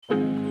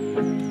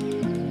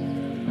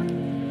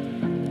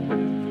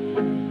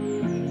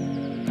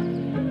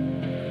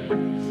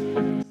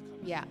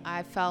Yeah,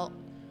 I felt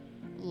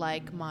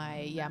like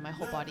my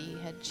whole body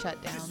had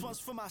shut down.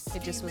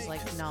 It just was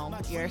like, no,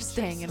 you're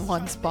staying in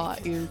one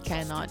spot. You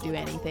cannot do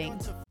anything.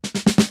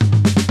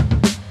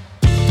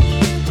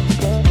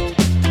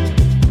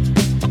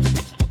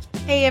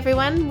 Hey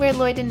everyone, we're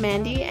Lloyd and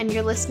Mandy, and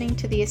you're listening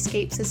to the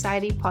Escape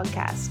Society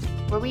podcast,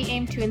 where we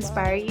aim to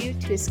inspire you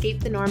to escape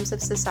the norms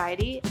of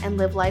society and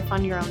live life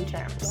on your own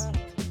terms.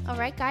 All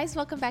right, guys,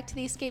 welcome back to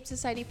the Escape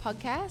Society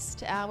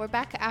podcast. We're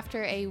back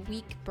after a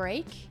week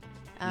break.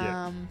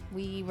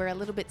 We were a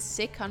little bit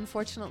sick,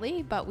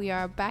 unfortunately, but we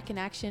are back in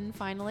action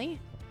finally.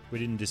 We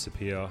didn't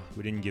disappear.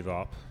 We didn't give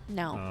up.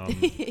 No.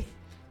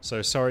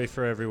 So sorry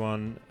for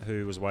everyone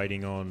who was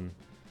waiting on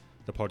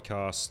the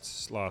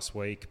podcast last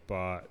week,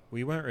 but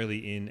we weren't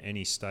really in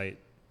any state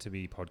to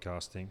be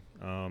podcasting.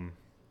 I've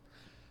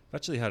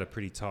actually had a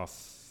pretty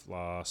tough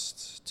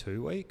last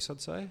 2 weeks,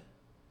 I'd say.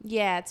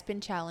 Yeah, it's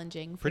been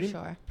challenging for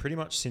sure. Pretty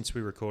much since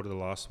we recorded the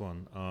last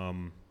one.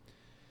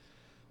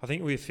 I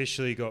think we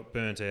officially got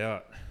burnt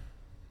out.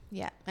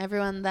 Yeah,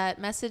 everyone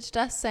that messaged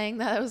us saying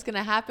that it was going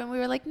to happen, we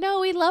were like, no,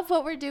 we love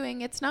what we're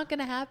doing. It's not going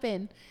to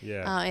happen.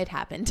 Yeah. It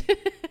happened.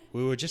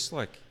 We were just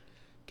like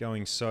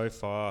going so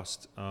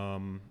fast,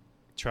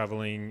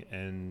 traveling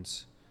and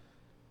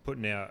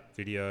putting out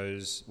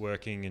videos,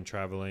 working and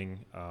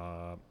traveling.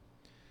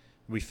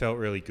 We felt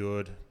really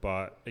good,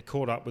 but it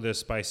caught up with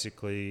us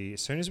basically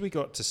as soon as we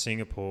got to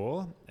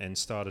Singapore and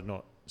started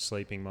not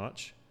sleeping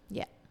much.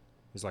 Yeah.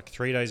 It was like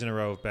 3 days in a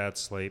row of bad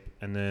sleep.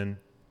 And then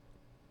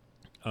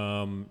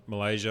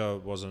Malaysia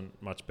wasn't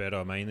much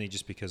better, mainly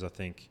just because I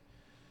think,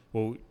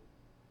 well,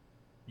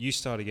 you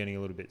started getting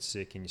a little bit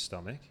sick in your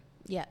stomach.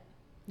 Yeah.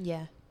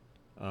 Yeah.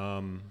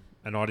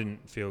 And I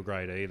didn't feel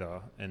great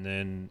either. And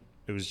then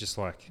it was just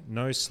like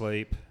no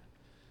sleep,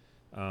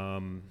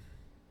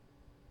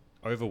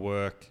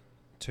 overwork,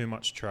 too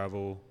much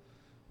travel.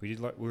 We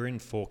were in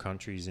 4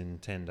 countries in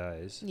 10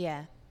 days.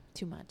 Yeah,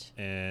 too much.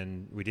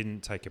 And we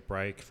didn't take a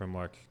break from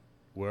like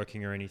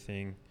working or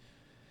anything.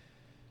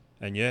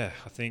 And yeah,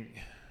 I think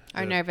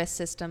our nervous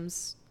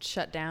systems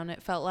shut down. I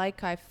felt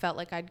like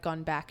I'd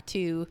gone back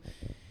to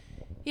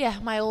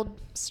my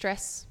old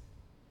stress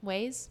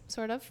ways,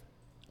 sort of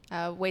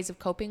ways of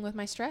coping with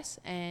my stress,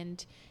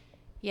 and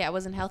it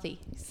wasn't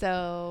healthy.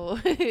 So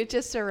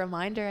just a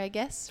reminder, I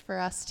guess, for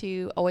us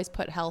to always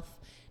put health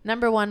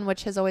number one,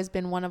 which has always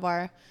been one of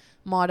our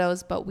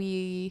mottos, but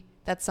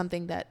that's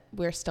something that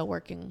we're still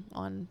working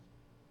on,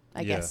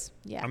 I guess.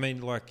 Yeah. I mean,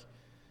 like,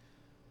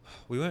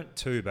 we weren't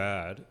too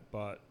bad,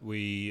 but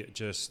we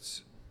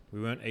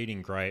weren't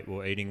eating great. We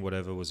were eating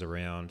whatever was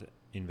around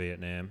in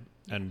Vietnam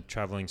and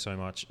traveling so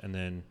much, and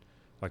then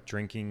like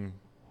drinking.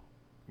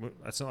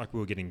 It's not like we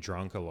were getting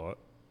drunk a lot.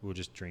 We were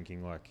just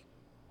drinking like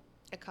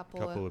a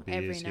couple of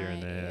beers here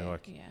and there.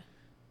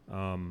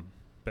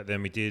 But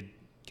then we did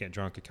get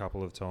drunk a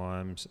couple of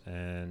times,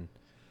 and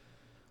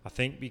I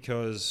think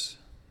because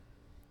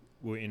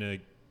we're in a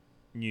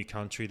new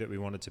country that we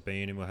wanted to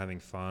be in and we're having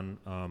fun,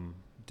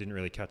 didn't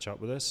really catch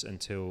up with us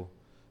until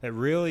it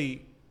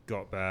really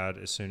got bad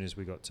as soon as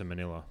we got to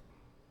Manila.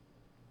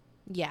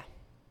 Yeah,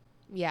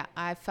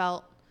 I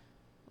felt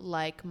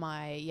like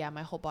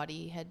my whole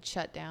body had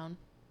shut down.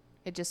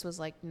 It just was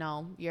like,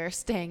 no, you're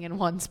staying in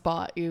one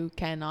spot. You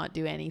cannot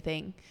do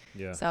anything.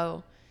 Yeah.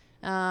 So,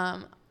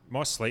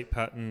 my sleep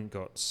pattern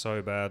got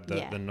so bad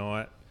that the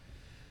night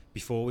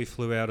before we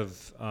flew out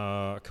of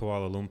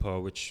Kuala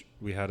Lumpur, which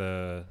we had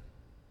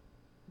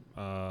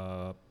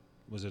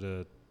was it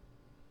a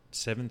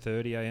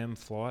 7:30 a.m.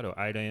 flight or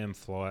 8 a.m.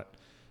 flight?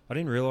 I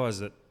didn't realise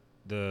that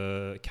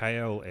the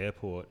KL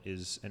airport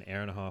is an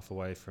hour and a half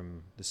away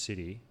from the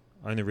city.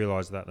 I only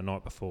realised that the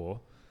night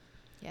before.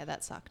 Yeah,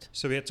 that sucked.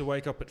 So we had to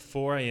wake up at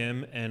 4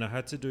 a.m. and I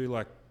had to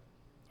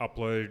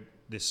upload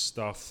this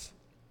stuff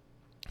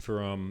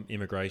for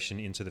immigration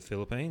into the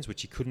Philippines,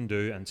 which you couldn't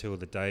do until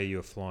the day you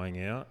were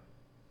flying out.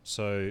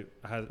 So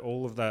I had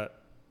all of that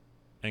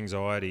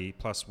anxiety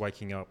plus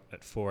waking up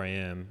at 4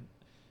 a.m.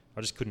 I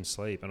just couldn't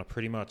sleep, and I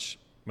pretty much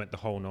went the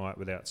whole night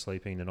without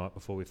sleeping the night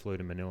before we flew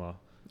to Manila.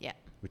 Yeah.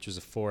 Which was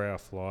a 4-hour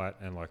flight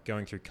and like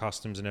going through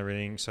customs and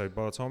everything. So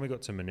by the time we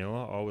got to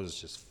Manila, I was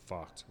just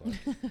fucked.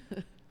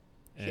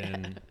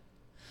 And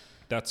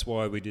that's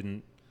why we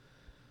didn't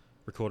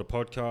record a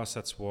podcast.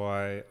 That's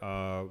why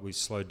we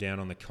slowed down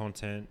on the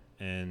content,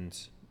 and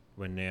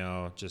we're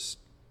now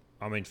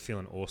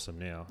feeling awesome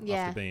now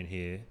after being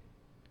here.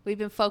 We've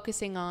been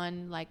focusing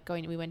on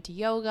we went to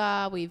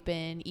yoga. We've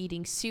been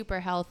eating super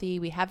healthy.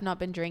 We have not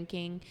been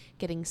drinking,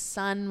 getting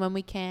sun when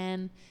we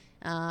can,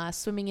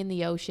 swimming in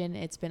the ocean.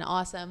 It's been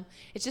awesome.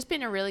 It's just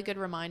been a really good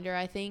reminder,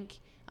 I think,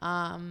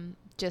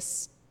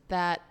 just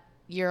that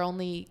you're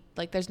only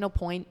there's no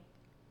point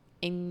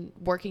in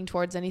working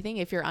towards anything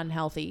if you're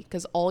unhealthy,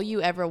 because all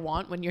you ever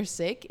want when you're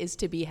sick is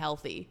to be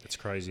healthy. It's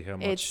crazy how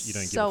much you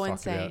don't give a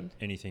fuck about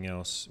anything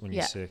else when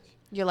you're sick.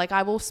 You're like,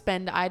 I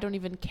don't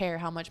even care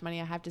how much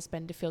money I have to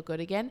spend to feel good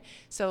again.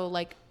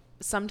 So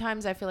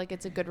sometimes I feel like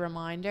it's a good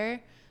reminder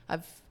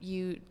of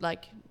you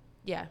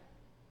yeah,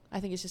 I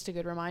think it's just a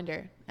good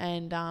reminder.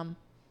 And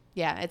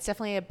yeah, it's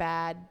definitely a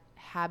bad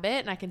habit,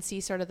 and I can see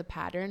sort of the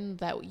pattern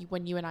that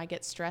when you and I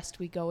get stressed,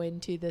 we go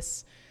into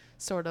this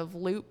sort of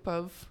loop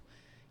of,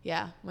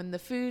 yeah, when the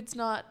food's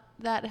not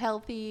that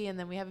healthy, and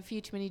then we have a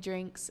few too many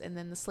drinks, and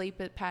then the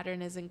sleep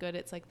pattern isn't good.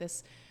 It's like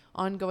this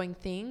ongoing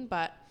thing.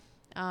 But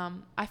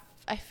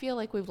I feel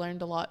like we've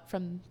learned a lot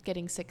from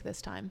getting sick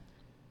this time.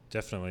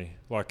 Definitely.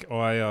 Like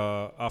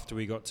after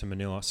we got to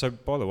Manila. So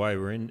by the way,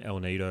 we're in El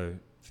Nido,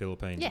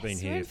 Philippines. Yes, We've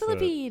been we're here in for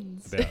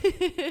Philippines.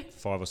 about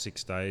 5 or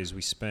 6 days.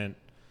 We spent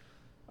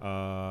 2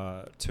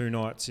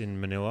 nights in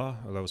Manila.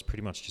 Well, that was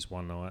pretty much just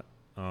one night.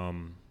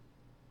 And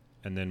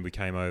then we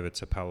came over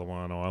to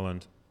Palawan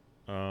Island.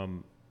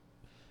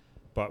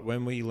 But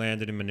when we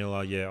landed in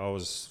Manila, yeah, I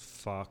was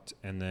fucked.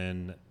 And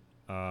then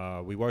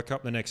we woke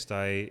up the next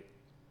day.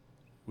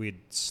 We'd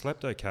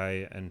slept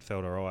okay and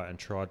felt all right and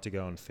tried to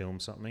go and film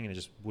something, and it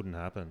just wouldn't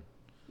happen.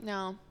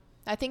 No,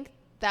 I think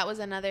that was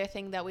another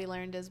thing that we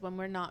learned is when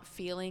we're not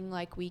feeling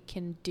like we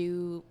can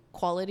do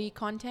quality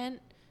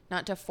content,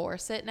 not to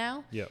force it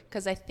now. Yeah.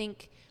 Because I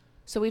think,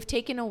 so we've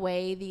taken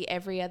away the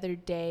every other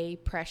day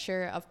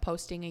pressure of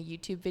posting a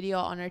YouTube video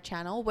on our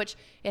channel, which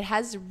it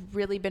has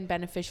really been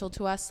beneficial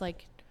to us,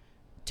 like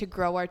to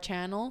grow our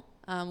channel.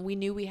 We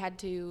knew we had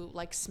to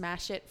like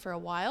smash it for a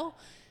while.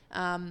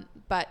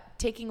 But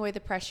taking away the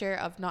pressure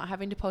of not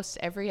having to post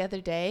every other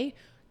day,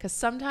 because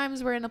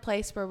sometimes we're in a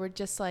place where we're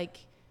just like,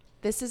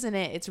 this isn't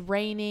it. It's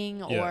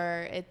raining,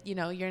 or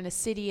you're in a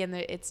city and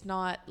it's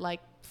not like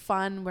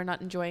fun. We're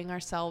not enjoying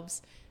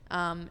ourselves.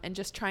 And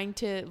just trying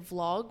to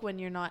vlog when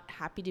you're not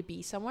happy to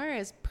be somewhere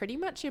is pretty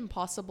much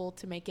impossible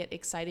to make it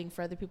exciting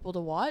for other people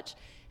to watch.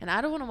 And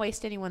I don't want to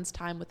waste anyone's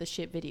time with a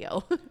shit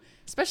video,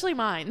 especially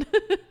mine.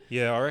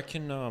 Yeah, I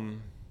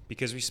reckon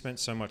because we spent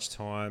so much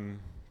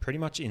time pretty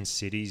much in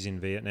cities in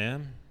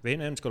Vietnam.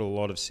 Vietnam's got a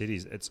lot of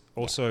cities. It's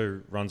also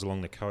runs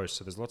along the coast,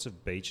 so there's lots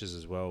of beaches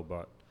as well.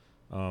 But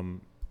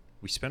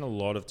we spent a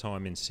lot of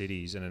time in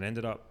cities, and it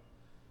ended up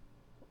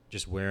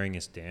just wearing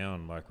us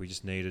down. Like, we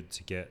just needed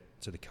to get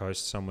to the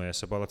coast somewhere.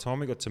 So by the time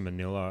we got to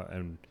Manila,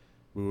 and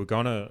we were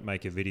going to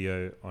make a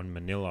video on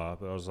Manila,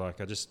 but I was like,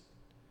 I just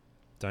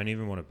don't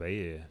even want to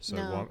be here. So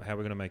how are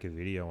we going to make a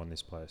video on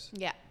this place?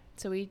 Yeah.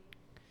 So we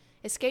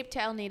escaped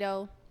to El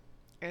Nido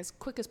as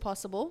quick as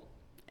possible.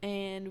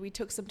 And we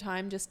took some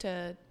time just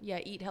to,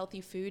 eat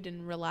healthy food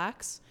and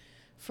relax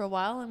for a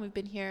while. And we've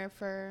been here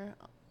for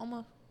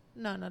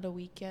not a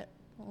week yet.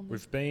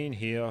 We've been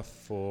here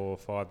for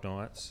 5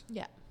 nights.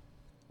 Yeah.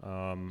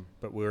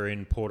 But we're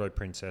in Puerto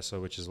Princesa,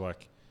 which is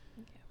like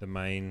the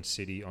main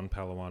city on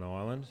Palawan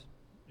Island.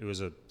 It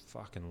was a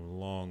fucking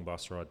long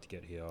bus ride to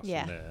get here from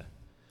there.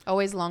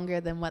 Always longer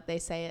than what they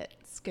say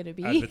it's going to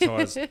be.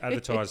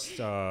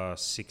 Advertised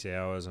 6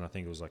 hours, and I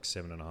think it was like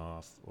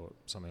 7.5 or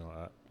something like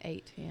that.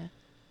 8, yeah.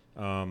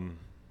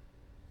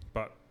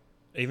 But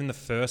even the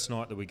first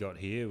night that we got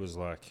here was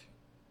like,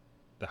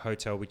 the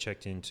hotel we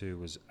checked into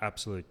was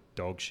absolute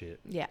dog shit.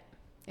 Yeah.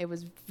 It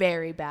was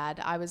very bad.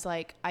 I was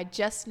like, I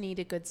just need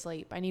a good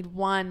sleep. I need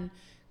one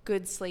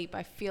good sleep.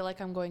 I feel like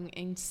I'm going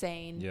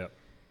insane. Yep.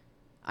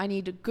 I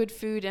need good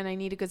food and I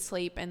need a good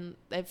sleep. And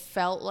it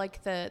felt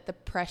like the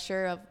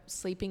pressure of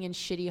sleeping in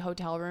shitty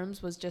hotel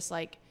rooms was just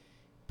like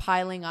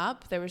piling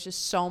up. There was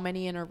just so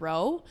many in a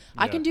row.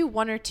 Yeah. I can do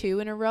 1 or 2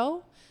 in a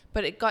row,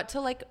 but it got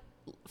to like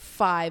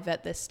 5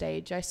 at this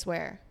stage, I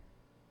swear.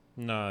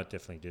 No, it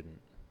definitely didn't.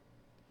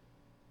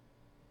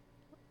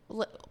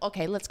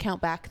 Okay, let's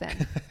count back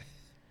then.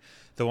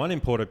 The one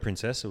in Puerto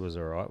Princesa was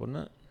all right, wasn't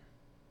it?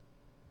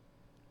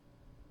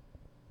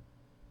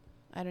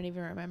 I don't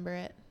even remember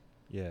it.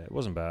 Yeah, it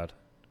wasn't bad.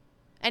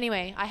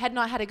 Anyway, I had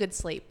not had a good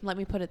sleep. Let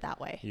me put it that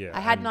way. Yeah, I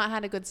had not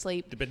had a good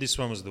sleep. But this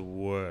one was the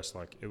worst.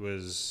 Like, it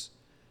was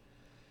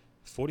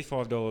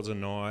 $45 a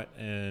night,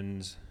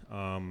 and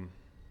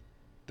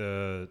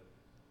the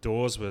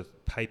doors were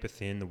paper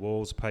thin, the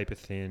walls paper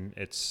thin.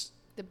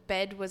 The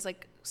bed was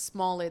like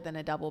smaller than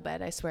a double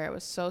bed. I swear, it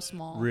was so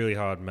small. Really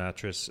hard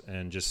mattress,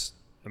 and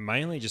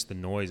mainly just the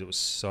noise. It was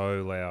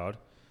so loud.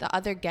 The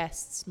other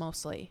guests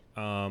mostly.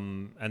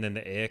 And then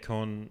the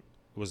aircon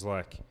was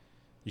like,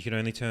 you could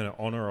only turn it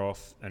on or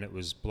off, and it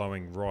was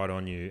blowing right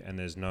on you, and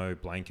there's no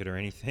blanket or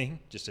anything,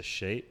 just a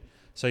sheet.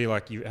 So you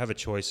have a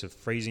choice of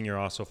freezing your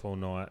ass off all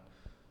night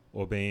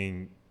or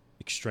being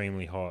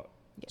extremely hot.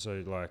 Yeah.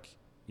 So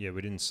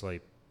we didn't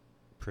sleep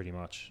pretty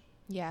much.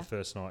 Yeah. The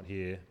first night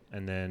here,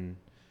 and then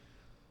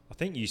I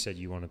think you said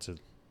you wanted to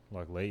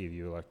leave.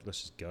 You were like,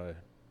 let's just go.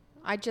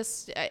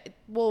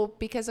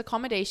 Because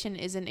accommodation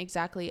isn't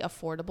exactly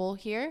affordable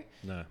here.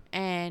 No.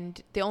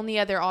 And the only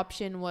other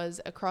option was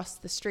across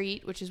the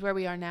street, which is where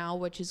we are now,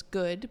 which is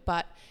good,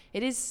 but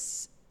it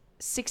is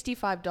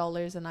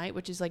 $65 a night,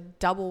 which is like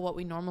double what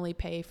we normally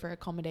pay for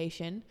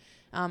accommodation.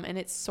 And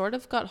it's sort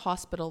of got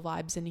hospital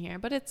vibes in here,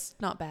 but it's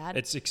not bad.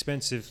 It's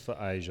expensive for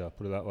Asia,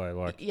 put it that way.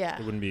 Like, yeah,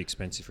 it wouldn't be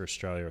expensive for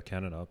Australia or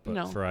Canada, but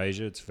No. for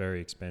Asia, it's very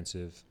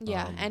expensive.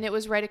 Yeah, and it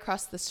was right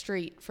across the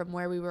street from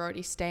where we were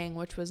already staying,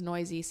 which was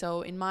noisy.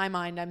 So in my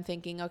mind, I'm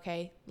thinking,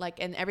 okay,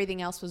 like, and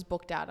everything else was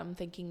booked out. I'm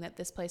thinking that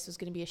this place was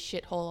going to be a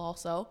shithole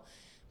also.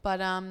 But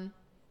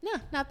no,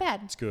 not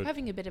bad. It's good. We're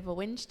having a bit of a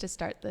whinge to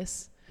start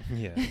this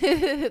Yeah.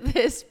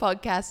 this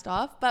podcast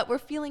off, but we're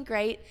feeling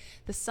great.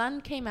 The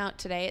sun came out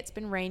today. It's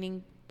been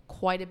raining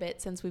quite a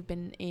bit since we've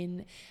been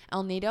in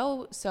El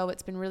Nido, so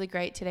it's been really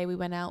great. Today we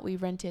went out, we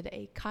rented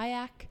a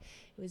kayak.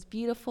 It was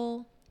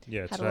beautiful.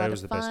 Yeah, Had a today lot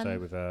was of the best fun. day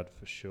we've had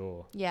for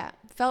sure. Yeah,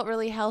 felt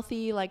really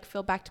healthy, like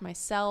feel back to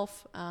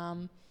myself.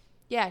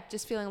 Yeah,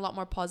 just feeling a lot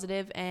more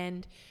positive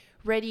and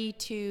ready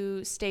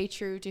to stay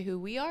true to who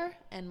we are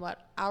and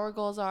what our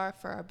goals are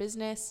for our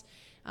business,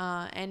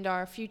 and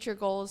our future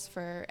goals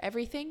for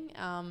everything.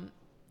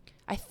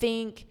 I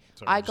think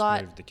Sorry,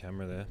 just moved the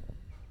camera there.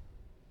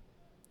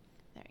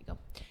 There you go.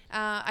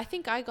 I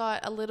think I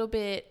got a little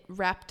bit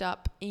wrapped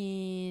up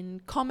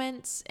in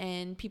comments,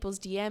 and people's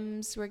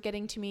DMs were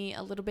getting to me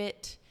a little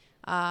bit.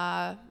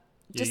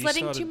 Just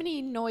letting too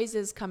many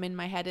noises come in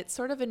my head. It's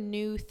sort of a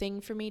new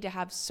thing for me to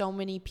have so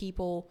many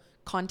people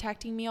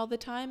contacting me all the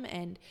time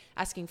and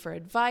asking for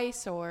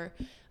advice or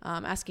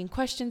asking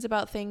questions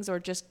about things or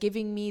just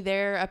giving me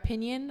their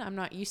opinion. I'm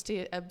not used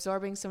to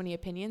absorbing so many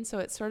opinions, so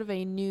it's sort of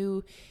a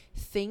new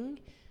thing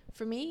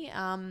for me.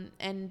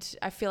 And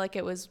I feel like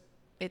it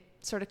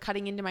sort of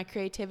cutting into my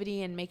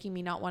creativity and making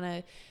me not want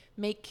to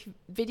make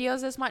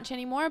videos as much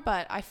anymore.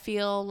 But I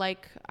feel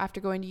like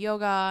after going to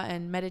yoga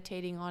and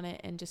meditating on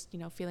it and just,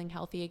 feeling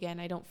healthy again,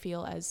 I don't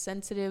feel as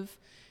sensitive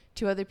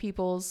to other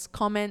people's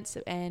comments,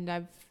 and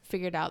I've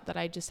figured out that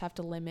I just have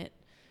to limit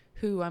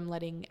who I'm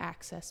letting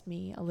access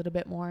me a little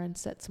bit more and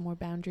set some more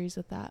boundaries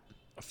with that.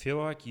 I feel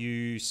like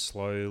you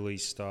slowly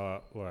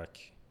start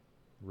like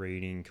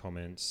reading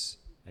comments,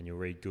 and you'll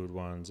read good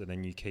ones, and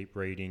then you keep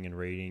reading and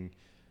reading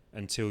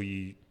until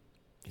you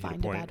hit a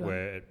point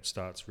where it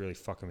starts really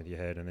fucking with your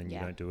head, and then you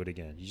don't do it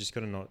again. You just got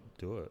to not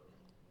do it.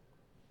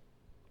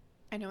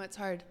 I know it's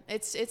hard.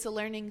 It's a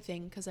learning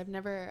thing because I've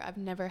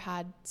never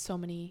had so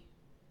many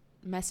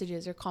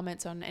messages or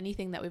comments on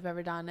anything that we've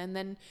ever done, and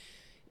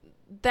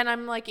then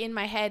I'm like in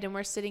my head, and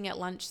we're sitting at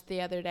lunch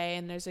the other day,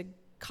 and there's a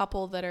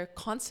couple that are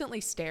constantly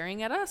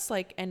staring at us,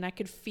 like, and I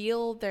could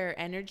feel their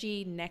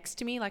energy next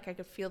to me, like I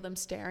could feel them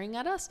staring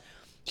at us.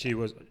 She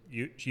was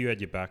you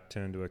had your back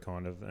turned to her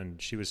kind of, and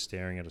she was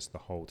staring at us the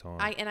whole time.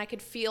 I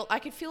could feel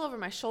over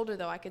my shoulder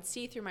though. I could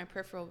see through my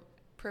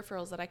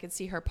peripherals that I could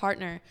see her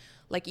partner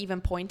like even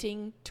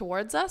pointing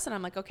towards us, and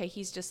I'm like, okay,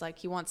 he's just like,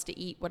 he wants to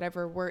eat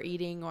whatever we're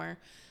eating, or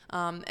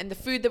and the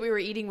food that we were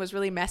eating was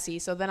really messy,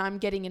 so then I'm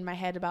getting in my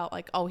head about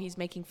like, oh, he's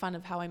making fun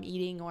of how I'm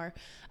eating, or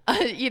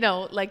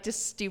like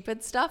just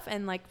stupid stuff,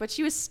 and like, but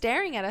she was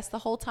staring at us the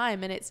whole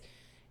time, and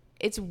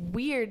it's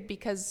weird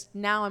because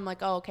now I'm like,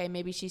 oh, okay,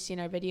 maybe she's seen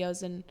our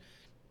videos and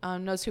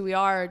knows who we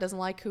are or doesn't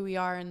like who we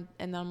are, and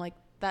then I'm like,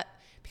 that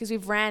because we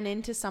ran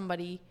into someone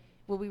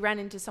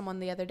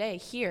the other day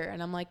here,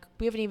 and I'm like,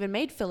 we haven't even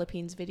made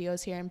Philippines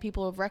videos here, and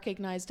people have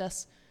recognized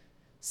us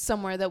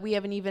somewhere that we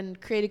haven't even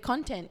created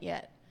content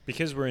yet.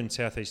 Because we're in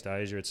Southeast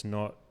Asia, it's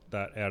not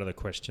that out of the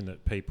question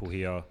that people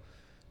here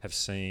have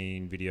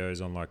seen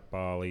videos on like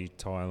Bali,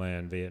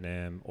 Thailand,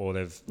 Vietnam, or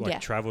they've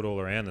traveled all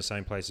around the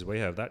same places we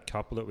have. That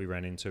couple that we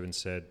ran into and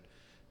said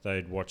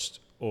they'd watched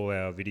all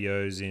our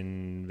videos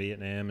in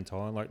Vietnam and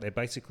Thailand, like they're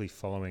basically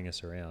following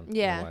us around.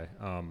 Yeah. In a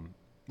way.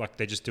 Like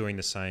they're just doing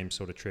the same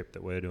sort of trip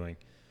that we're doing,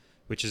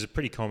 which is a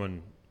pretty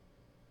common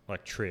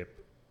like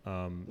trip.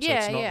 So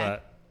it's not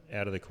that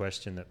out of the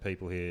question that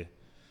people here.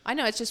 I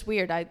know, it's just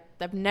weird.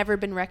 I've never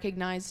been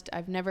recognized.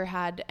 I've never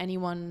had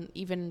anyone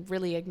even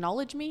really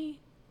acknowledge me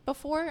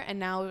before, and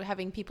now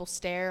having people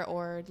stare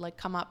or like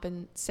come up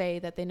and say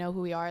that they know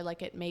who we are,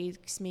 like it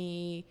makes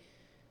me,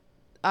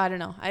 I don't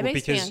know, it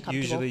makes me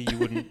uncomfortable. Because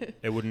usually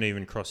it wouldn't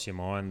even cross your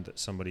mind that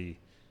somebody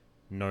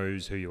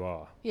knows who you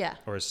are,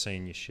 or has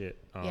seen your shit.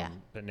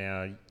 But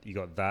now you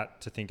got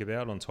that to think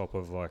about on top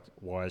of like,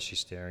 why is she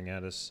staring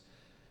at us?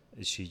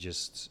 Is she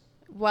just?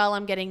 Well,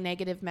 I'm getting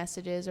negative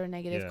messages or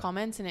negative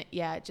comments, and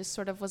it just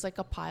sort of was like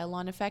a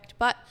pile-on effect.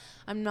 But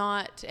I'm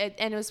not,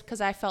 and it was because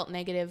I felt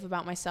negative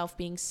about myself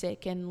being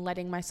sick and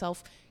letting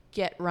myself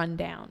get run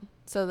down.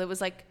 So there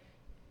was like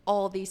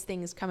all these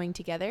things coming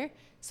together.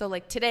 So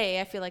like today,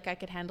 I feel like I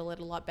could handle it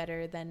a lot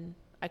better than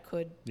I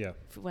could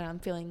when I'm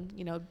feeling,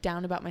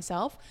 down about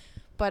myself.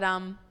 But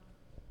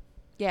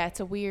it's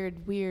a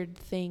weird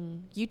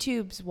thing.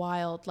 YouTube's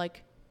wild.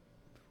 Like,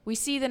 we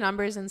see the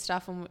numbers and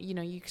stuff, and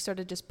you sort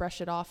of just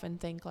brush it off and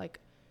think like,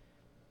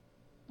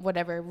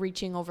 whatever,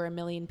 reaching over 1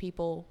 million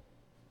people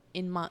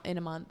in a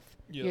month,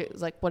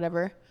 it's like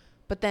whatever.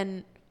 But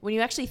then when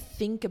you actually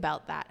think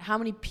about that, how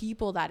many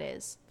people that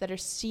is that are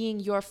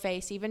seeing your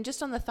face, even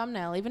just on the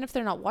thumbnail, even if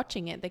they're not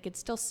watching it, they could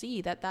still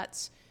see that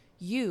that's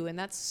you, and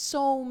that's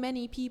so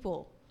many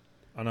people.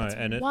 I know.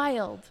 It's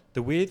wild.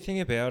 The weird thing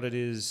about it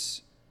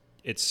is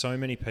it's so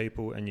many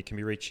people and you can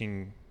be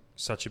reaching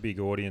such a big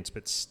audience,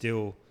 but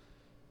still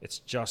it's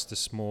just a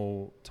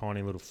small,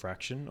 tiny little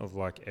fraction of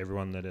like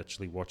everyone that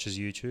actually watches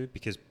YouTube,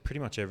 because pretty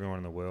much everyone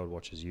in the world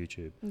watches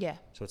YouTube. Yeah.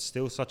 So it's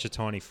still such a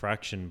tiny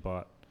fraction,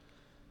 but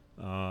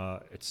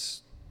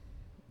it's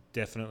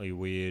definitely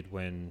weird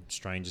when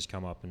strangers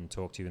come up and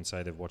talk to you and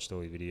say they've watched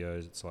all your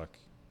videos. It's like,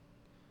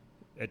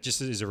 it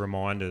just is a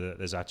reminder that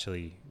there's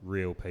actually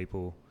real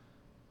people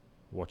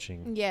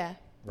watching. Yeah.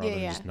 Rather than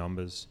just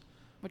numbers.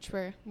 Which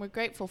we're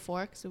grateful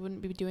for, because we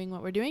wouldn't be doing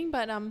what we're doing.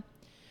 But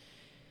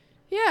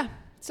yeah.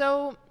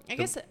 So I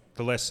guess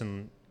the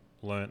lesson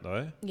learnt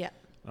though. Yeah.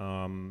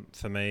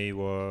 For me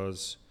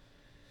was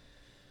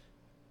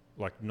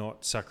like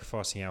not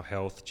sacrificing our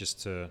health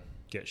just to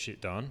get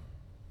shit done,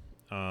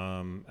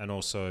 and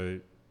also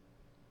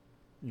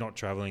not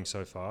traveling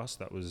so fast.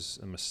 That was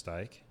a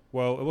mistake.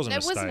 Well, it wasn't.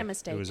 It wasn't a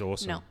mistake. It was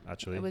awesome. No,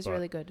 actually, it was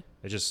really good.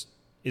 It just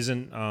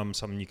isn't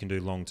something you can do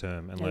long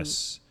term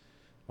unless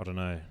I don't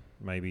know.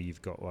 Maybe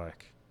you've got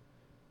like,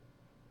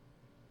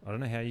 I don't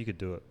know how you could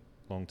do it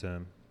long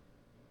term.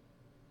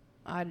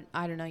 I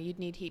don't know. You'd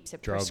need heaps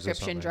of Drugs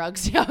prescription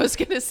drugs. Yeah, I was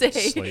going to say.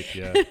 Sleep,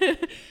 yeah.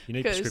 You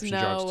need prescription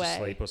drugs to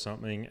sleep or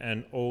something.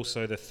 And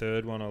also the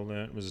third one I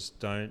learnt was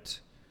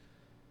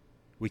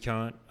we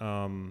can't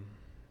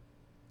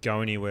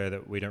go anywhere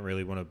that we don't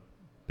really want to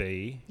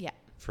be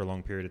for a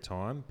long period of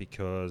time,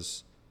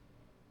 because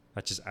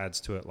that just adds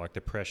to it, like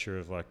the pressure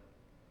of like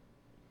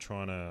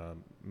trying to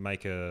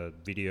make a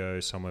video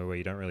somewhere where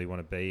you don't really want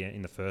to be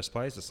in the first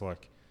place. It's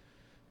like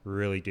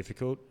really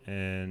difficult.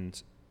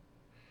 And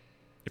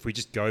if we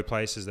just go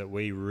places that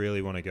we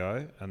really want to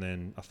go, and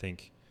then I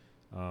think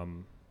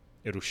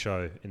it'll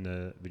show in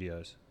the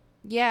videos.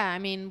 Yeah, I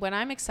mean, when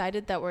I'm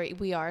excited that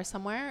we are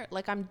somewhere,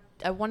 like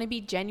I want to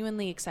be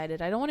genuinely excited.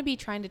 I don't want to be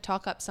trying to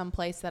talk up some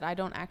place that I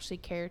don't actually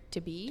care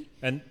to be.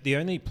 And the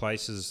only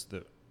places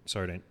that,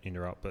 sorry to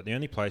interrupt, but the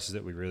only places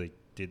that we really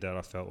did that,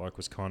 I felt like,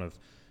 was kind of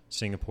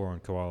Singapore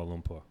and Kuala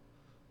Lumpur.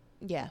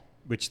 Yeah.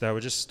 Which they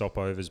were just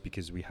stopovers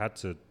because we had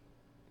to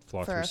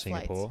fly through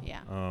Singapore. Flights,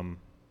 yeah.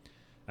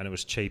 And it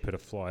was cheaper to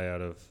fly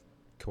out of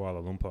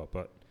Kuala Lumpur.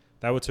 But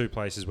they were two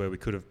places where we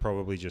could have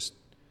probably just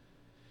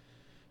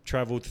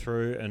travelled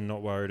through and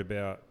not worried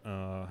about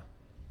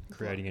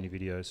creating any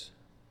videos.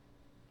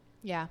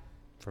 Yeah.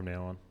 From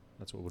now on.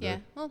 That's what we'll do. Yeah,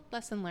 well,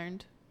 lesson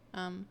learned.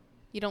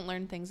 You don't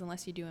learn things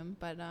unless you do them.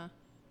 But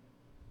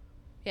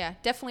yeah,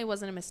 definitely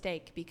wasn't a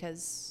mistake,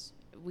 because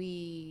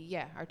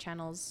our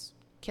channel's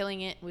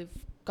killing it. We've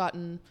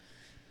gotten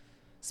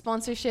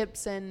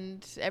sponsorships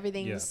and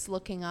everything's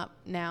looking up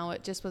now.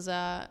 It just was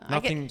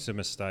nothing's a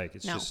mistake.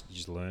 It's just you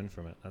just learn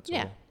from it. That's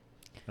all.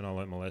 And I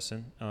learnt my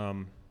lesson.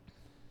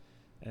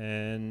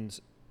 And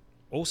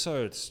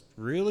also it's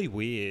really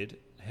weird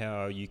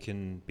how you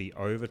can be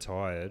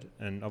overtired.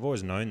 And I've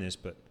always known this,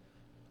 but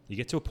you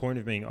get to a point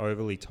of being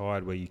overly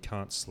tired where you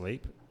can't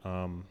sleep.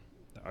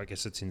 I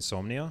guess it's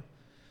insomnia.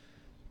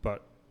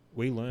 But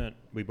we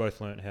both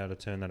learnt how to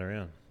turn that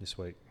around this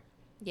week.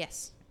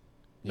 Yes.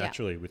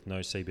 Naturally, with no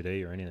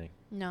CBD or anything.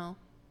 No.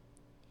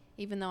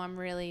 Even though I'm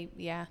really,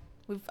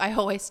 I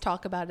always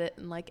talk about it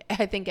in like,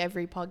 I think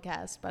every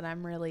podcast, but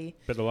I'm really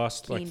But the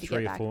last like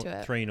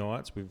 3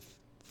 nights, we've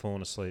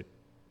fallen asleep.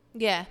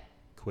 Yeah.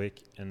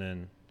 Quick, and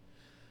then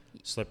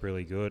slept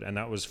really good. And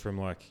that was from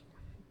like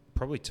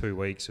probably 2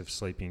 weeks of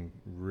sleeping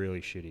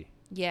really shitty.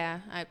 Yeah.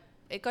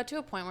 It got to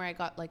a point where I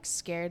got like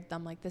scared.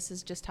 I'm like, this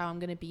is just how I'm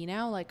going to be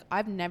now. Like,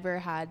 I've never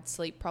had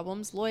sleep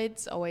problems.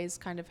 Lloyd's always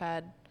kind of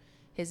had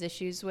his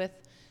issues with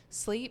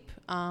sleep.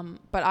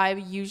 But I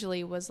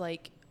usually was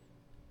like,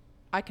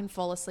 I can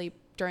fall asleep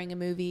during a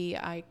movie.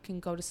 I can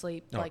go to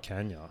sleep. Oh, like,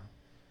 can ya?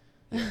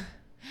 Yeah.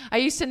 I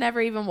used to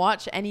never even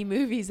watch any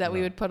movies that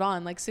we would put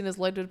on. Like, as soon as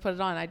Lloyd would put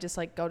it on, I'd just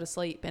like go to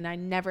sleep, and I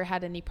never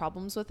had any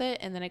problems with it.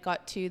 And then it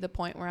got to the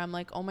point where I'm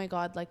like, oh my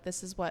God, like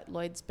this is what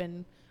Lloyd's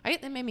been.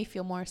 It made me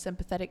feel more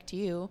sympathetic to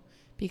you,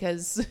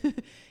 because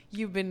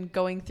you've been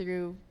going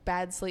through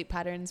bad sleep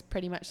patterns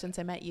pretty much since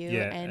I met you.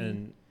 Yeah,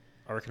 and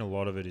I reckon a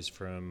lot of it is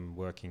from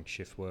working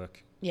shift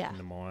work in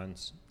the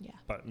mines. Yeah.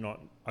 But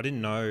I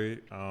didn't know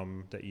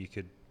that you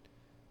could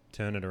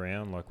turn it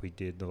around like we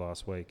did the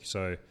last week.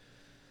 So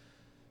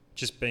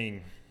just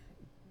being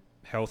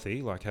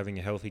healthy, like having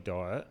a healthy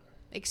diet.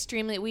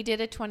 Extremely. We did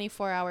a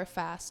 24-hour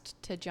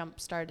fast to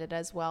jumpstart it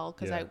as well,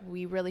 because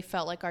we really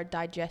felt like our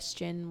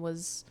digestion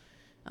was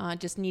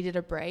just needed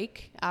a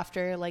break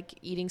after like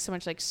eating so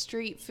much like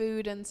street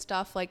food and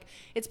stuff. Like,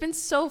 it's been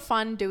so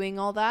fun doing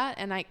all that,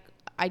 and I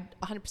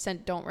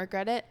 100% don't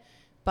regret it.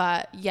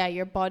 But yeah,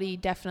 your body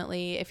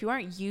definitely, if you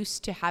aren't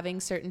used to having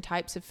certain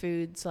types of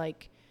foods,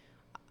 like,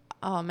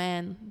 oh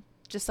man,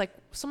 just like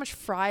so much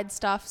fried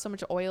stuff, so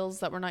much oils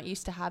that we're not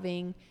used to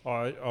having.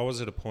 I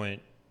was at a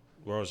point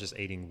where I was just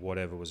eating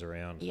whatever was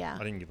around. Yeah.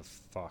 I didn't give a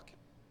fuck.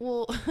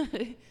 Well,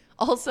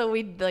 also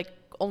we like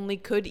only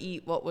could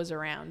eat what was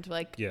around.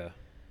 Like, yeah.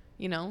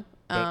 You know,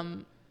 but,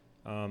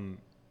 I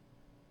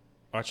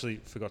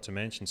actually forgot to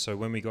mention. So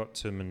when we got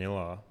to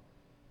Manila,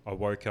 I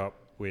woke up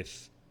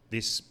with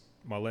this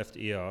my left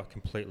ear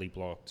completely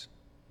blocked.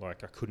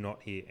 Like I could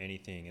not hear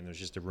anything, and there was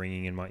just a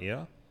ringing in my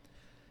ear.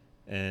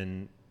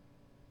 And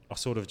I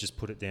sort of just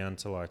put it down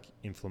to like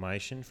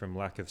inflammation from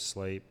lack of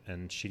sleep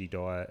and shitty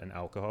diet and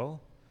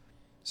alcohol.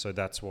 So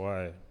that's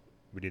why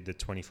we did the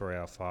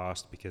 24-hour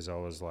fast, because I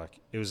was like,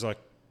 it was like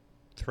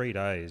 3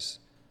 days,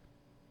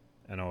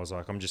 and I was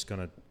like, I'm just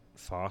going to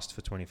fast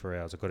for 24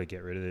 hours. I've got to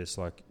get rid of this.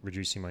 Like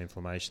reducing my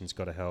inflammation's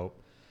got to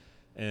help.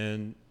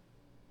 And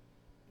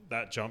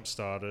that jump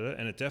started it,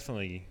 and it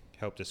definitely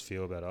helped us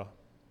feel better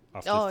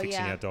after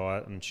fixing our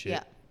diet and shit.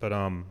 Yeah. But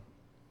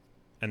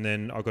and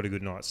then I got a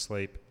good night's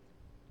sleep,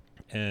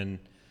 and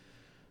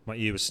my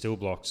ear was still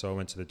blocked, so I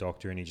went to the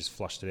doctor and he just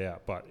flushed it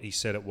out. But he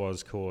said it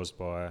was caused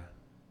by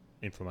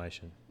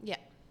inflammation. Yeah.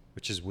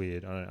 Which is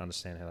weird. I don't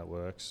understand how that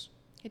works.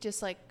 It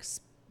just like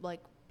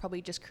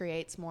probably just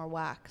creates more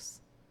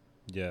wax.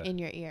 Yeah. In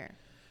your ear.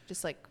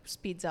 Just like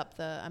speeds up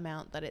the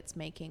amount that it's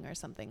making or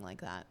something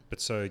like that. But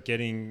so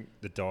getting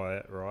the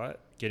diet right,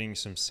 getting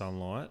some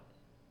sunlight,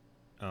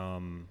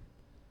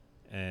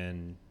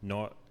 and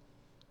not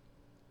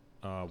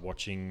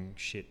watching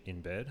shit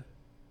in bed.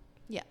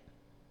 Yeah.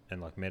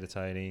 And like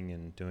meditating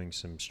and doing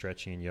some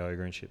stretching and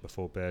yoga and shit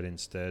before bed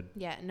instead.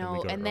 Yeah,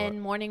 no, and then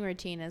morning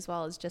routine as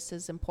well is just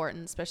as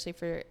important, especially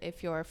for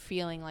if you're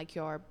feeling like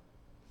you're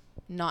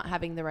not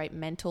having the right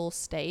mental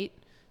state.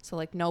 So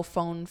like no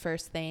phone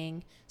first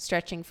thing,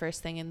 stretching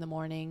first thing in the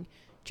morning,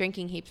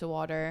 drinking heaps of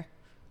water,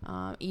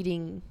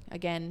 eating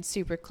again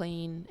super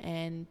clean,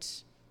 and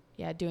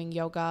doing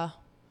yoga.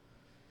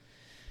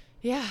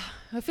 Yeah,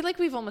 I feel like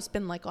we've almost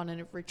been like on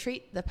a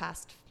retreat the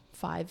past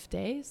 5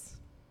 days,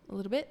 a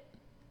little bit.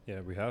 Yeah,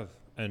 we have.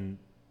 And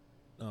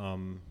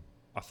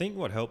I think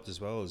what helped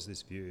as well is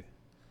this view.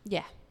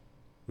 Yeah.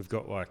 We've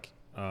got like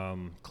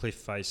cliff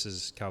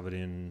faces covered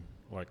in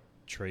like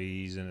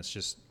trees, and it's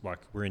just like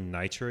we're in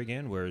nature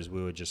again, whereas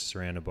we were just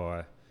surrounded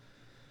by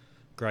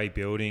grey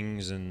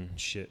buildings and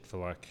shit for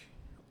like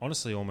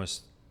honestly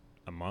almost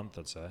a month,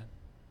 I'd say.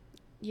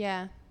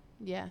 Yeah,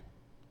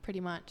 pretty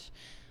much.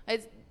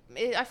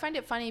 I find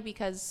it funny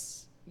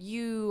because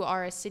you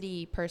are a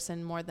city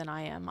person more than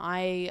I am.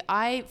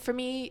 I for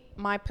me,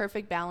 my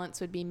perfect balance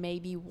would be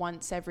maybe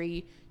once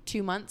every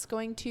 2 months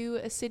going to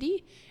a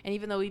city. And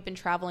even though we've been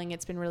traveling,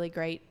 it's been really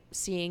great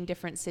seeing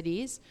different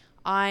cities.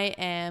 I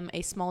am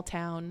a small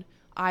town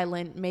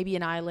island, maybe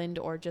an island,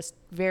 or just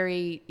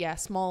very,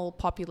 small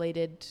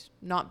populated,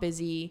 not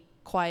busy,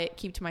 quiet,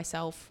 keep to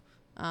myself,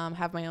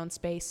 have my own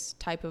space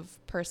type of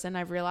person,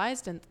 I've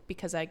realized. And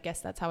because I guess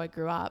that's how I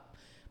grew up.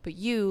 But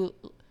you,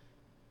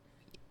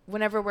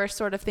 whenever we're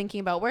sort of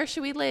thinking about where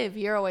should we live,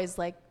 you're always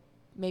like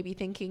maybe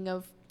thinking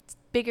of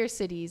bigger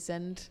cities.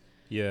 And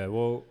yeah,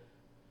 well,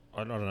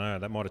 I don't know,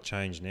 that might have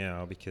changed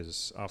now,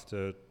 because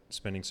after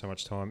spending so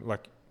much time,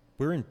 like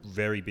we're in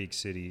very big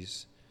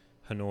cities,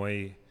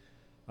 Hanoi,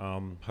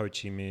 Ho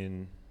Chi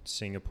Minh,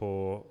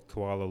 Singapore,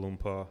 Kuala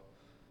Lumpur,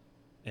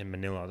 and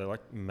Manila. They're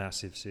like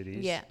massive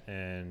cities. Yeah.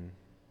 And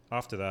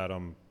after that,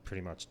 I'm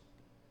pretty much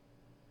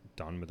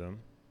done with them.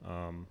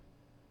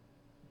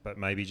 But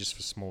maybe just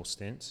for small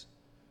stints.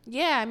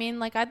 Yeah, I mean,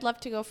 like I'd love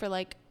to go for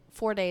like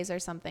 4 days or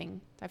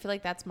something. I feel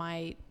like that's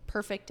my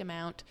perfect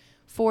amount.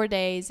 4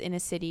 days in a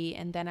city,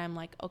 and then I'm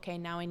like, okay,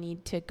 now I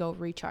need to go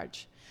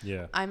recharge.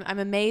 Yeah. I'm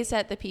amazed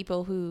at the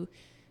people who,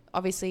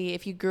 obviously,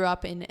 if you grew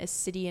up in a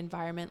city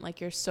environment,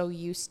 like you're so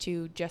used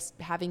to just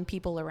having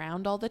people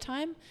around all the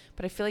time.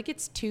 But I feel like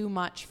it's too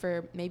much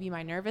for maybe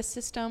my nervous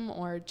system,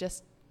 or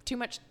just too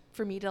much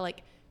for me to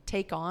like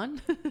take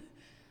on.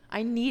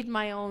 I need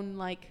my own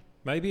like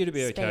maybe it'd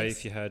be space. Okay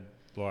if you had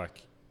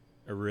like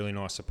a really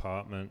nice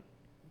apartment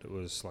that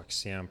was like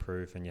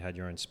soundproof and you had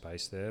your own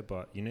space there,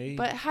 but you need...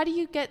 But how do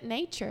you get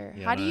nature?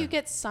 Yeah, how do you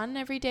get sun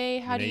every day?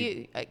 How do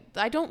you...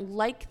 I don't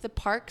like the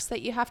parks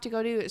that you have to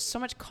go to. There's so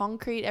much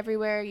concrete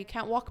everywhere. You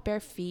can't walk bare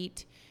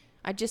feet.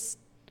 I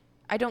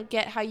don't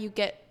get how you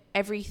get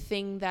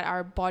everything that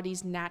our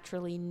bodies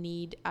naturally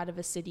need out of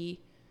a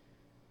city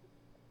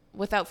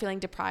without feeling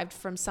deprived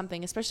from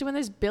something, especially when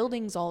there's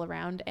buildings all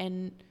around.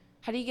 And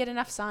how do you get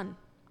enough sun?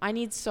 I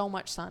need so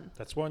much sun.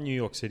 That's why New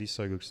York City's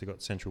so good, because they've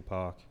got Central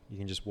Park. You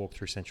can just walk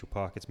through Central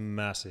Park. It's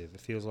massive. It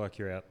feels like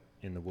you're out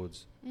in the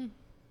woods,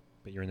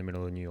 but you're in the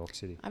middle of New York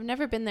City. I've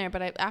never been there,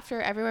 but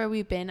after everywhere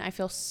we've been, I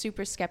feel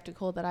super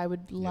skeptical that I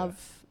would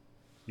love...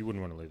 You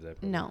wouldn't want to live there,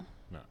 probably. No.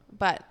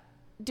 But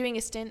doing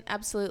a stint,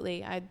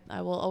 absolutely.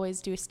 I will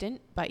always do a stint.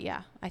 But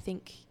yeah, I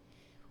think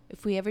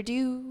if we ever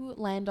do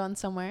land on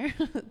somewhere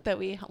that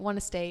we want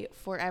to stay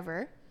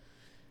forever,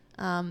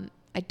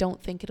 I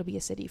don't think it'll be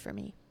a city for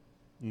me.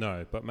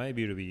 No, but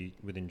maybe it'll be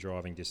within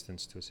driving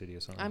distance to a city or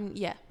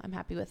something. I'm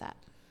happy with that.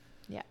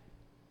 Yeah.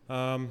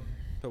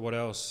 But what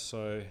else?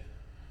 So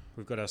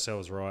we've got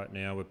ourselves right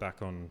now. We're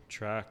back on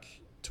track.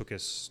 Took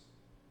us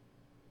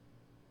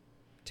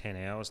 10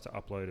 hours to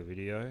upload a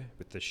video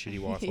with the shitty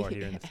Wi-Fi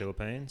here in the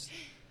Philippines.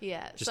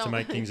 Yeah. Just to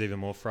make things even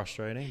more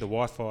frustrating. The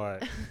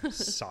Wi-Fi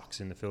sucks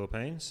in the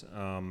Philippines.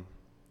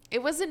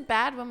 It wasn't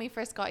bad when we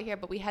first got here,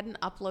 but we hadn't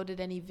uploaded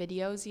any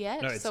videos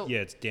yet. No,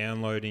 it's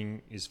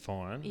downloading is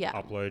fine. Yeah.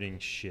 Uploading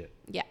shit.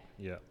 Yeah.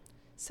 Yeah.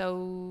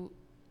 So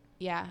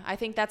yeah, I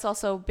think that's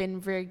also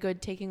been very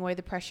good, taking away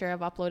the pressure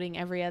of uploading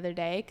every other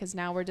day, because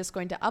now we're just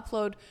going to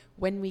upload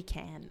when we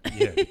can.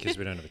 Yeah, because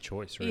we don't have a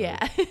choice, really.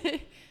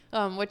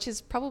 Yeah. Which is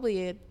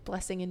probably a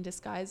blessing in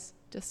disguise,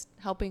 just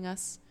helping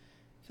us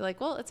feel like,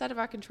 well, it's out of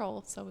our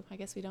control, so I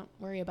guess we don't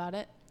worry about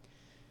it.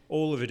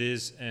 All of it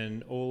is,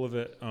 and all of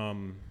it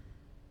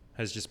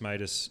has just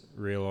made us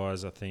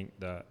realise, I think,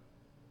 that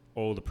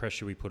all the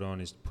pressure we put on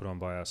is put on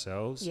by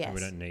ourselves. Yes. And we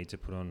don't need to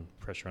put on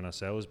pressure on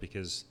ourselves,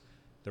 because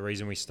the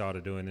reason we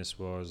started doing this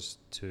was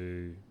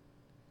to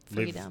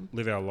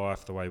live our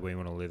life the way we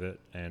want to live it,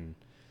 and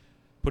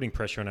putting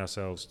pressure on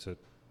ourselves to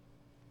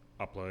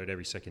upload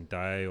every second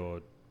day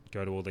or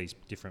go to all these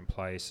different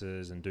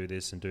places and do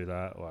this and do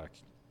that, like,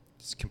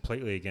 it's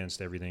completely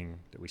against everything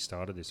that we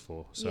started this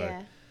for. So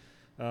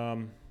yeah.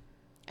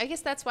 I guess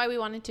that's why we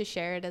wanted to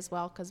share it as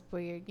well, because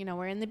we're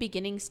in the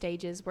beginning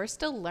stages. We're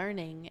still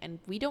learning, and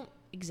we don't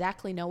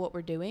exactly know what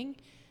we're doing,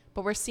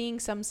 but we're seeing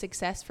some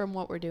success from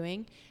what we're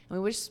doing. And we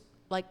were just,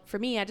 like, for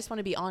me, I just want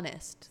to be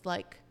honest.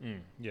 Like,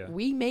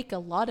 we make a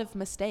lot of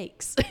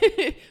mistakes,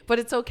 but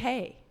it's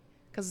okay,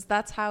 because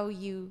that's how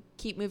you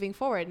keep moving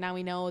forward. Now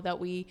we know that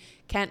we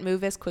can't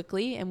move as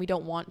quickly, and we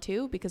don't want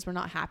to, because we're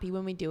not happy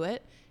when we do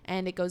it,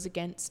 and it goes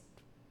against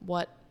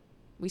what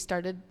we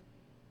started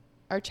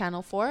our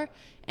channel for.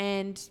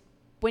 And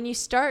when you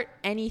start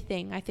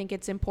anything, I think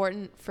it's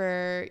important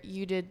for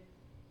you to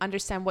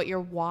understand what your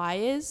why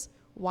is,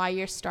 why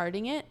you're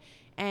starting it.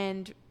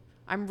 And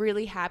I'm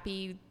really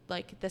happy,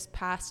 like, this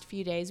past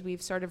few days,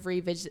 we've sort of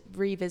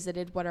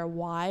revisited what our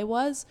why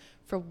was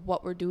for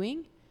what we're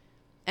doing.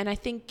 And I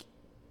think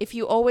if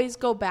you always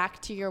go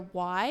back to your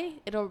why,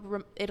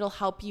 it'll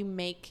help you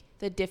make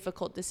the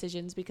difficult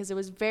decisions, because it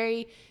was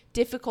very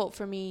difficult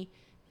for me.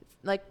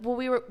 Like, well,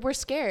 we're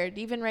scared.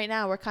 Even right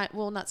now,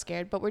 we're not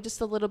scared, but we're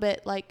just a little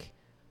bit, like,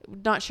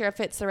 not sure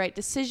if it's the right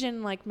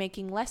decision, like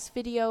making less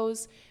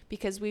videos,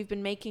 because we've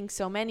been making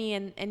so many,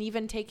 and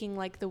even taking,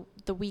 like,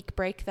 the week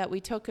break that we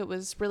took, it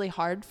was really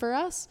hard for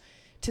us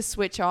to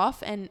switch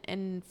off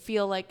and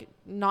feel like,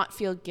 not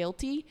feel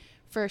guilty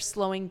for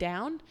slowing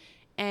down.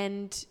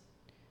 And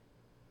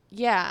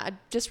yeah,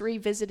 just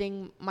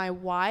revisiting my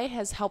why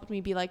has helped me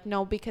be like,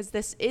 no, because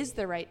this is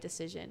the right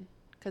decision.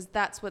 Because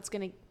that's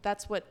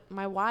what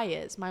my why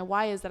is. My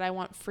why is that I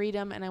want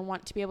freedom, and I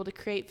want to be able to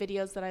create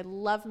videos that I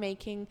love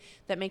making,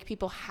 that make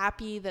people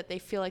happy, that they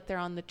feel like they're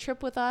on the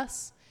trip with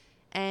us,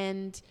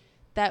 and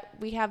that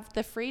we have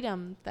the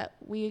freedom that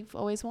we've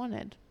always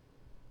wanted.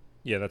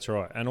 Yeah, that's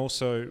right. And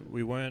also,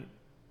 we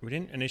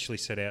didn't initially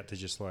set out to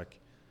just, like,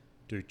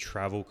 do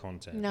travel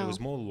content. No. It was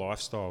more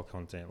lifestyle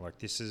content. Like,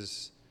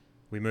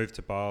 we moved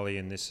to Bali,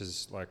 and this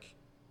is, like,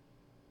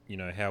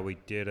 how we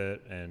did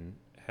it, and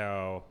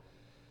how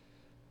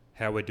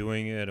we're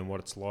doing it, and what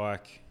it's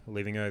like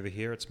living over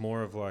here. It's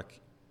more of,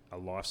 like, a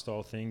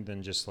lifestyle thing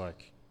than just,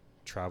 like,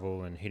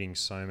 travel and hitting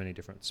so many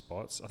different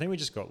spots. I think we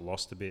just got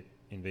lost a bit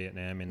in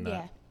Vietnam in that.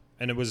 Yeah.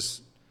 And it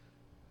was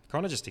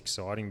kind of just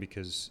exciting,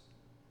 because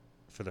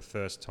for the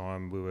first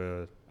time we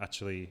were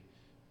actually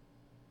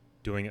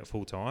doing it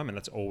full time, and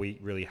that's all we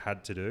really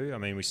had to do. I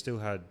mean, we still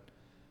had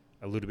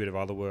a little bit of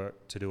other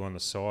work to do on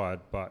the side,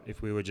 but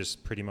if we were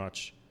just pretty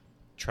much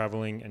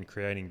traveling and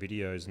creating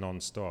videos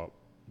non-stop,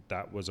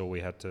 that was all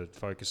we had to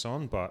focus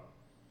on. But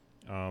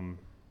I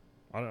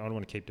don't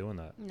want to keep doing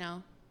that.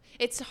 No,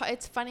 it's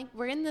funny.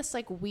 We're in this,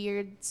 like,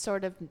 weird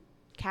sort of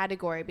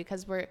category,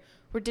 because we're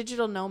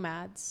digital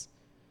nomads,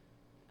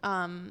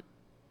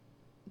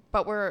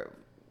 but we're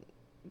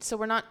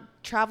not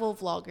travel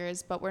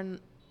vloggers, but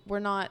we're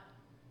not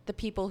the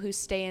people who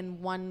stay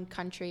in one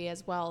country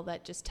as well,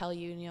 that just tell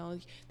you,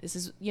 this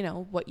is,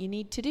 what you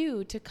need to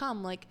do to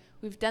come. Like,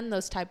 we've done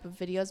those type of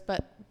videos,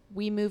 but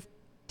we move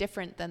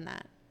different than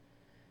that.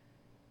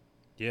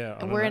 Yeah.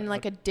 And we're in,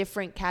 like, a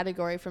different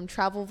category from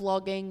travel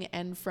vlogging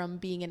and from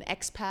being an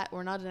expat.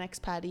 We're not an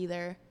expat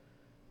either.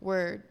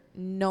 We're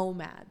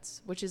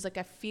nomads, which is, like,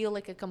 I feel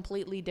like a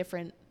completely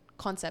different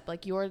concept.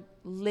 Like, you're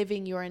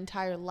living your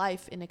entire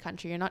life in a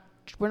country.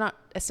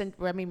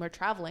 We're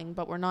traveling,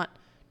 but we're not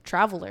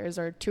travelers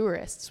or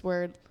tourists.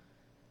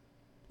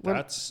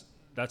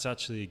 That's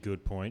actually a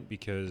good point,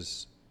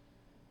 because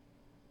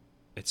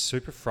it's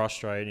super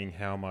frustrating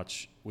how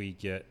much we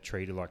get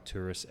treated like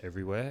tourists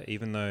everywhere,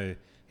 even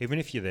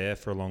if you're there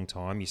for a long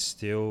time, you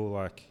still,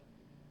 like,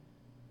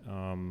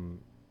 even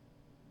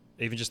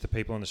just the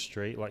people on the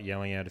street, like,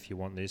 yelling out if you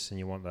want this and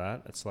you want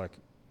that. It's like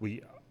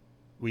we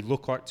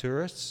look like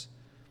tourists.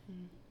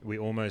 We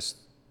almost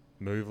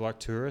move like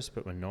tourists,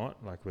 but we're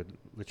not. Like, we're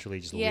literally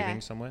just living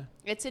somewhere.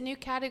 It's a new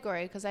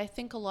category, because I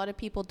think a lot of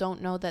people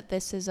don't know that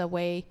this is a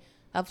way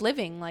of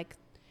living. Like,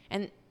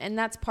 and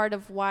that's part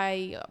of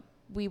why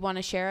we want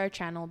to share our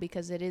channel,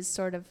 because it is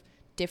sort of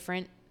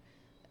different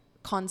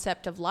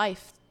concept of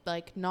life.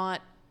 Like,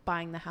 not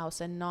buying the house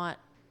and not,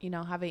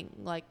 having,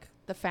 like,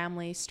 the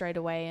family straight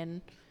away.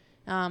 And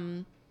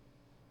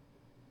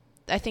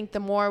I think the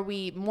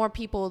more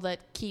people that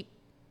keep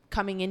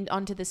coming in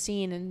onto the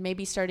scene, and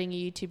maybe starting a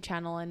YouTube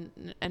channel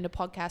and a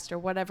podcast or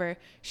whatever,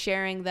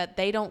 sharing that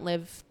they don't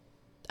live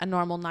a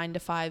normal 9 to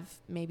 5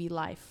 maybe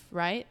life,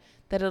 right?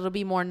 That it'll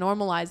be more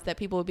normalized, that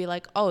people will be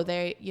like, oh,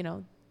 they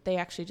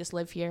actually just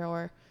live here,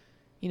 or,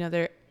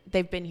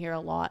 they've been here a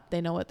lot.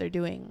 They know what they're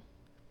doing.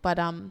 But,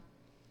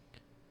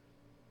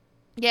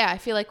 yeah, I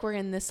feel like we're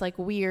in this like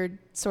weird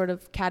sort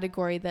of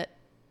category that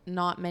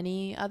not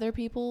many other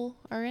people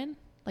are in.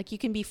 Like, you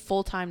can be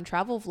full-time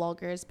travel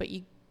vloggers, but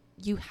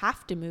you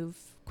have to move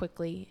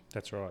quickly.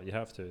 That's right. You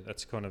have to.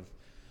 That's kind of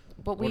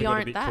but what we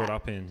aren't be that caught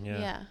up in.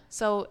 Yeah.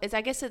 So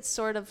I guess it's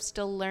sort of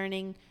still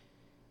learning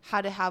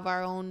how to have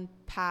our own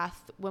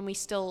path when we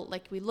still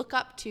like we look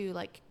up to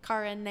like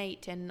Cara and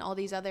Nate and all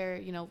these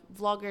other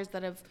vloggers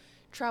that have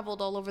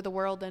traveled all over the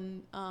world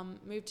and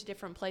moved to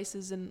different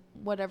places and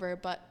whatever.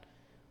 But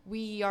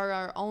we are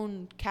our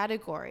own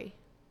category,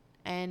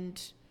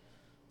 and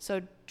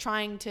so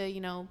trying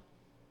to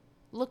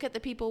look at the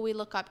people we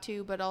look up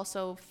to, but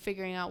also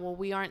figuring out, well,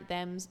 we aren't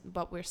them,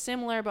 but we're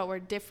similar, but we're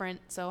different.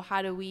 So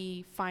how do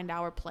we find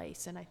our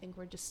place? And I think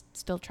we're just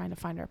still trying to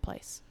find our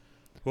place.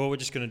 Well, we're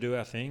just going to do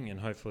our thing, and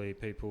hopefully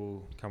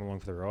people come along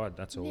for the ride.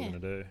 That's all we're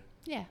going to do.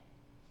 Yeah.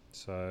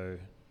 So.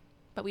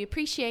 But we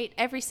appreciate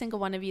every single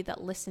one of you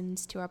that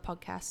listens to our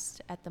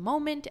podcast at the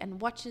moment and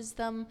watches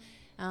them.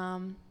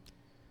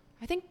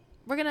 I think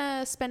we're going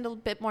to spend a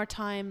bit more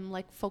time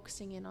like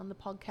focusing in on the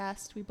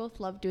podcast. We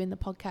both love doing the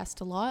podcast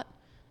a lot.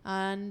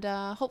 And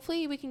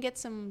hopefully we can get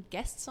some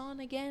guests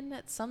on again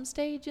at some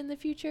stage in the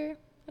future.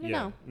 I don't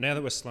know. Now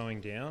that we're slowing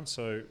down,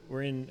 so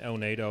we're in El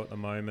Nido at the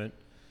moment.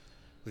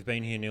 We've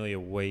been here nearly a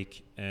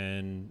week,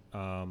 and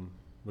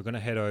we're going to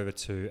head over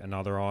to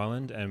another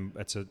island, and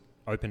it's an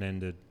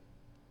open-ended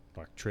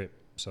like trip.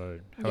 So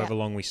however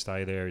long we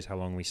stay there is how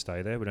long we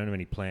stay there. We don't have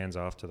any plans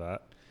after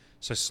that.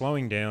 So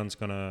slowing down is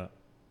going to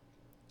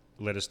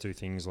let us do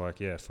things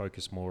like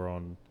focus more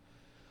on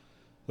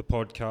the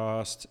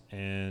podcast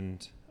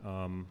and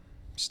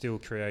still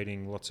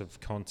creating lots of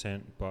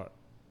content, but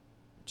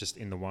just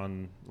in the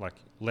one, like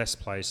less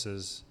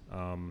places,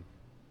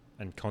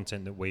 and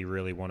content that we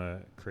really want to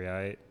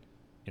create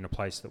in a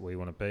place that we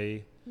want to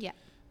be. Yeah.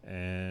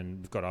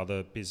 And we've got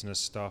other business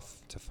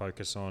stuff to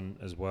focus on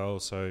as well.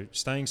 So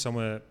staying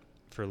somewhere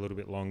for a little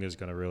bit longer is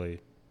going to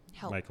really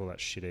help make all that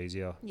shit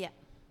easier. Yeah,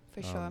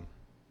 for sure.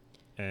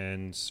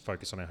 And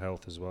focus on our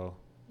health as well.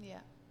 Yeah.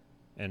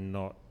 And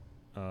not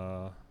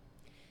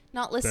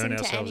listen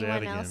to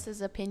anyone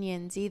else's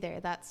opinions either.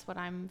 That's what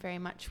I'm very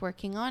much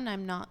working on.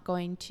 I'm not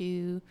going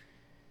to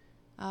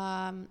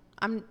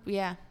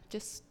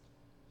just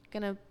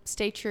gonna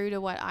stay true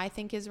to what I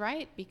think is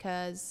right,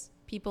 because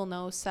people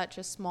know such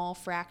a small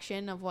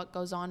fraction of what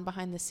goes on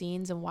behind the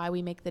scenes and why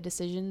we make the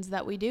decisions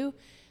that we do.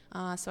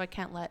 So I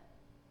can't let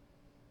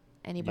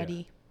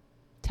anybody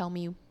tell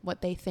me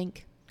what they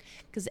think,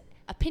 because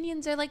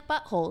opinions are like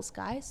buttholes,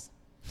 guys.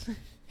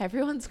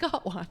 Everyone's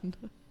got one.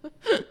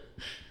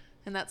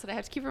 And that's what I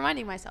have to keep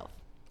reminding myself.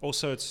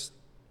 Also, it's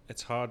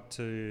hard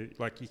to,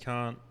 like, you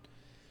can't,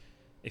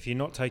 if you're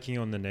not taking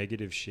on the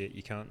negative shit,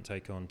 you can't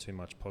take on too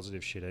much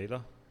positive shit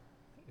either,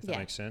 if that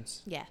makes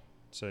sense. Yeah.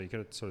 So you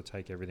got to sort of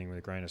take everything with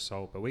a grain of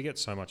salt. But we get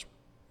so much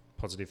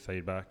positive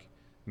feedback,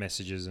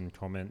 messages and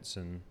comments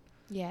and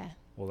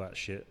all that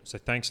shit. So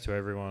thanks to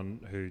everyone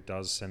who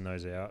does send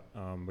those out.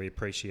 We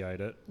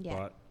appreciate it. Yeah.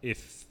 But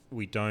if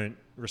we don't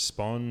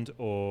respond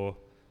or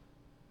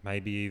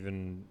maybe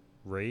even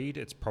read,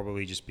 it's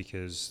probably just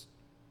because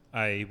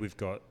we've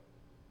got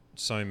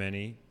so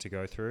many to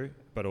go through,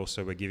 but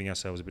also we're giving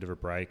ourselves a bit of a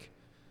break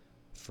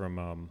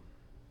from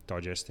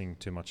digesting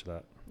too much of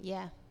that.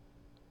 Yeah.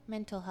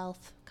 Mental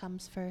health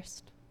comes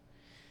first.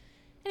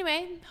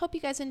 Anyway, hope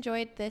you guys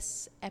enjoyed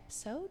this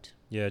episode.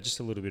 Yeah, just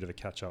a little bit of a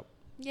catch up.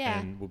 Yeah.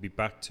 And we'll be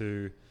back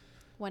to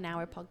 1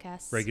 hour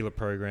podcasts. Regular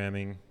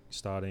programming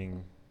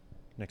starting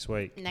next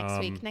week.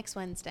 Next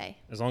Wednesday.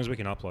 As long as we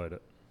can upload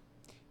it.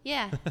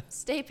 Yeah.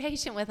 Stay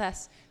patient with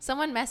us.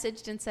 Someone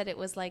messaged and said it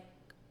was like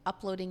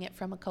uploading it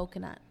from a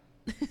coconut.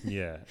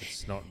 Yeah,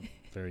 it's not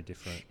very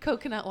different.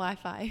 Coconut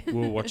Wi-Fi. We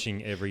were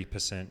watching every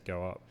percent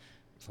go up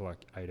for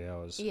like 8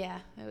 hours. Yeah,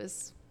 it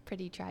was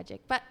pretty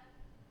tragic, but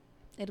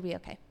it'll be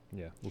okay.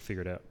 Yeah, we'll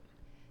figure it out.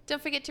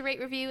 Don't forget to rate,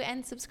 review,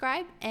 and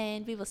subscribe,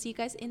 and we will see you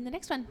guys in the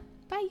next one.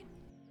 Bye.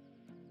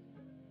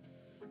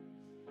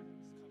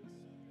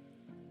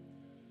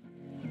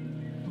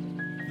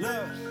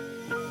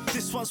 Look,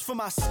 this one's for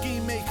my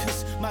scheme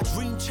makers, my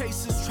dream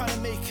chasers trying to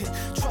make it.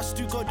 Trust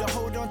you got to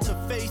hold on to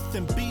faith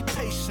and be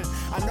patient.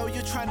 I know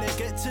you're trying to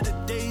get to the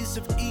days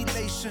of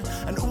elation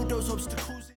and all those obstacles.